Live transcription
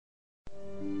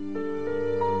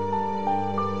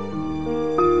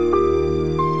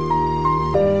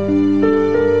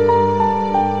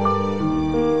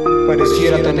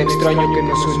tan extraño que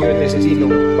nos unió el destino.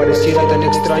 Pareciera tan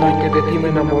extraño que de ti me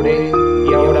enamoré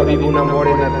y ahora vivo un amor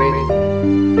en la red.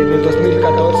 En el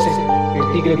 2014,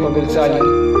 el tigre con el sale.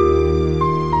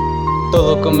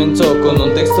 Todo comenzó con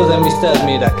un texto de amistad,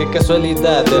 mira qué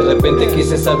casualidad. De repente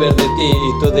quise saber de ti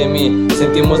y tú de mí.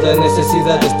 Sentimos la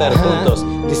necesidad de estar juntos.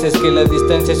 Dices que la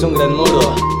distancia es un gran muro.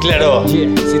 Claro, si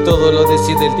todo lo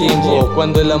decide el tiempo.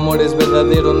 Cuando el amor es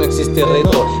verdadero no existe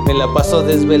reto. Me la paso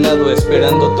desvelado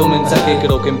esperando tu mensaje.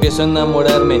 Creo que empiezo a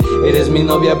enamorarme. Eres mi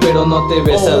novia pero no te he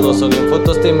besado. Solo en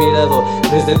fotos te he mirado.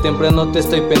 Desde temprano te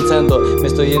estoy pensando. Me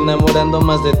estoy enamorando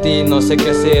más de ti. No sé qué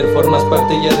hacer, formas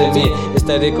parte ya de mí.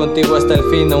 Estaré contigo hasta el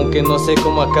fin, aunque no sé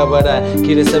cómo acabará.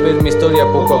 Quieres saber mi historia,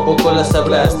 poco a poco la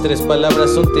sabrás. 3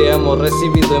 palabras, un te amo,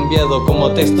 recibido, enviado.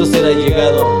 Como texto será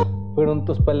llegado. Fueron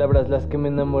tus palabras las que me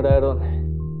enamoraron.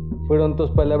 Fueron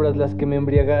tus palabras las que me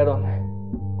embriagaron.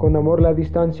 Con amor la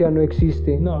distancia no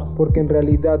existe, No. porque en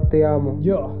realidad te amo.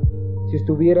 Yo, Si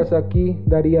estuvieras aquí,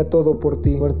 daría todo por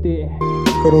ti. por ti.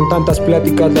 Fueron tantas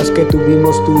pláticas las que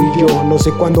tuvimos tú y yo. No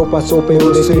sé cuándo pasó, pero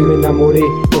de ti me enamoré.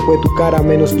 No fue tu cara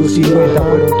menos tu silueta.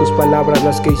 Fueron tus palabras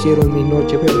las que hicieron mi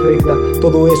noche perfecta.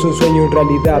 Todo es un sueño, en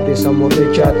realidad es amor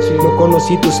de chat. No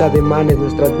conocí tus ademanes,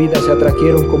 nuestras vidas se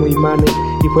atrajeron como imanes.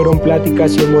 Y fueron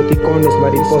pláticas y emoticones,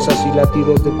 mariposas y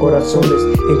latidos de corazones.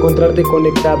 Encontrarte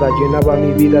conectada llenaba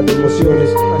mi vida de emociones.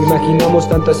 Imaginamos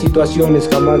tantas situaciones,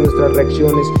 jamás nuestras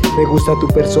reacciones. Me gusta tu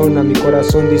persona, mi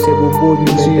corazón dice bum bum,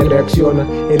 mi mente reacciona.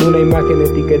 En una imagen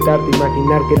etiquetarte,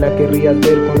 imaginar que la querrías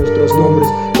ver con nuestros nombres.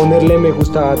 Ponerle me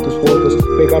gusta a tus fotos,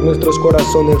 pegar nuestros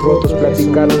corazones rotos.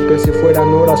 Platicar aunque se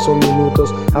fueran horas o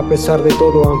minutos. A pesar de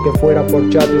todo, aunque fuera por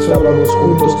chat, estábamos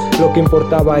juntos. Lo que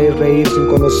importaba es reír sin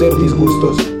conocer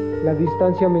disgustos. La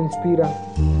distancia me inspira,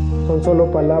 son solo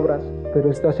palabras,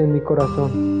 pero estás en mi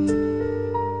corazón.